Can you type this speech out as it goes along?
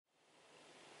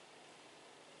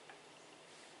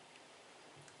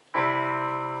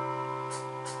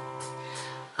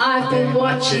I've been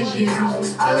watching you.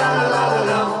 La la la la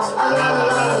la, la la la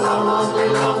la la, long,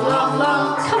 long, long,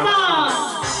 long. Come on.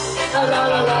 La la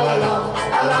la la la,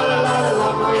 la la la la la,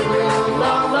 long,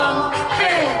 long, long.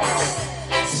 Hey,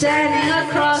 standing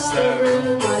across the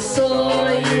room, I saw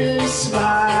you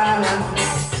smile.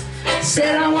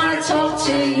 Said I want to talk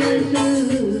to you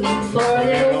for a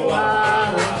little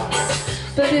while.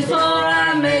 But before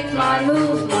I make my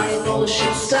move, my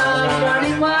emotions start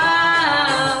running wild.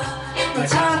 My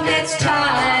tongue gets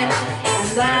tied, and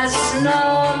that's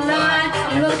no lie.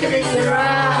 I'm looking in your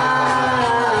eyes.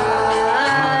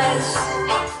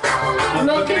 I'm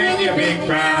looking in your big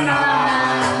brown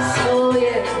eyes. Oh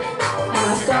yeah, and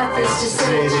I've got this to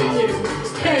say to you.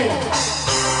 Hey,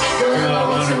 girl, I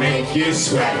want to make you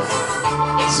sweat.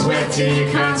 Sweat till you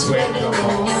can't sweat no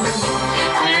more.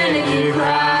 And if you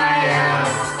cry out,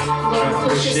 I'm gonna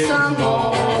push it some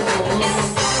more.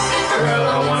 Girl,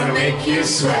 I wanna make you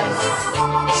sweat.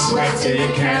 Sweat till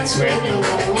you can't sweat no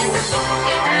more.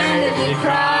 And if you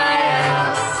cry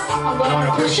out, I'm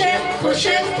gonna push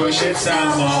it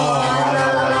some more. La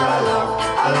la la la,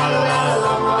 la la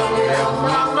la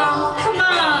la, come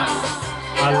on.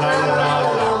 La la la la,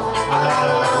 la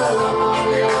la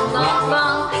la la.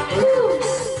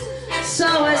 So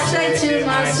I say to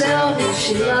myself, if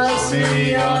she loves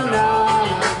me or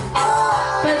not.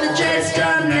 But the dread's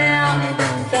done now.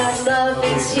 That love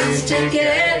is his to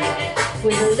get.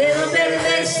 With a little bit of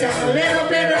this and a little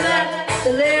bit of that,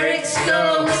 the lyrics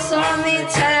goes on the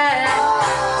attack.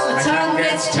 My tongue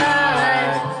gets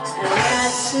tied, and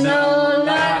that's no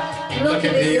lie. Look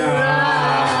at your eyes.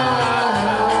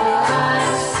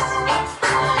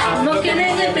 I'm looking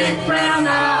in your big brown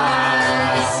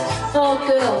eyes. Oh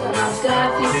girl, and I've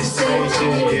got this to say to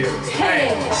you.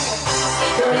 Hey,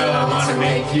 girl, I want to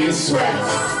make you sweat.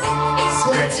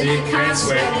 Sweat till you can't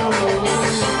sweat no more.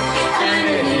 And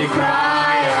if you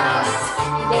cry out,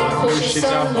 I'm gonna push it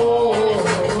some more.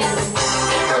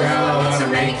 Girl, I want to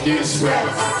make you sweat.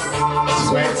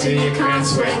 Sweat till you can't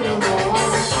sweat no more.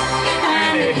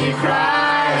 And if you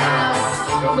cry out,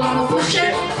 I'm gonna push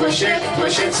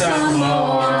it some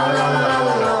more. La la la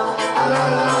la, la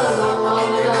la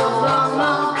la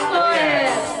la, oh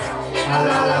yeah. La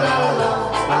la la la la,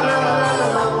 la la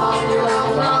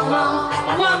la la,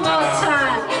 one more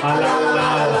time. La la la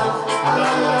la,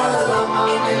 la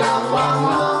la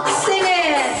la, sing it.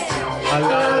 La la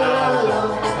la la,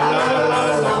 la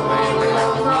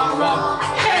la la,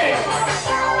 hey.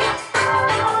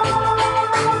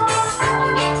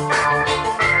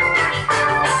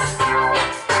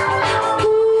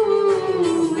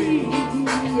 Ooh,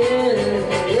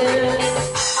 yeah.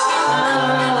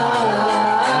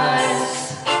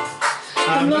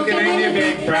 I'm looking in your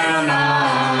big brown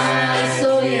eyes.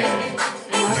 Oh yeah.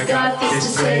 I've got this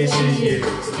to say to you.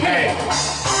 Hey,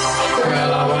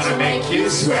 girl, I want to make you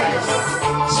sweat.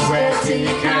 Sweat till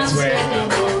you can't sweat no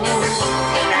more.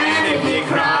 And if you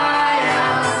cry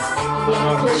out, I'm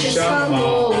gonna push it some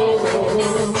more.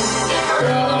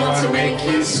 Girl, I want to make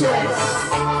you sweat.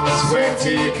 Sweat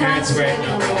till you can't sweat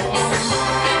no more.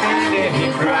 And if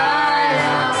you cry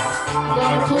out, I'm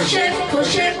gonna push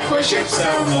it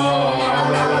some more. La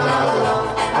la la la,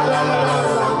 la la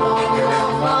la la.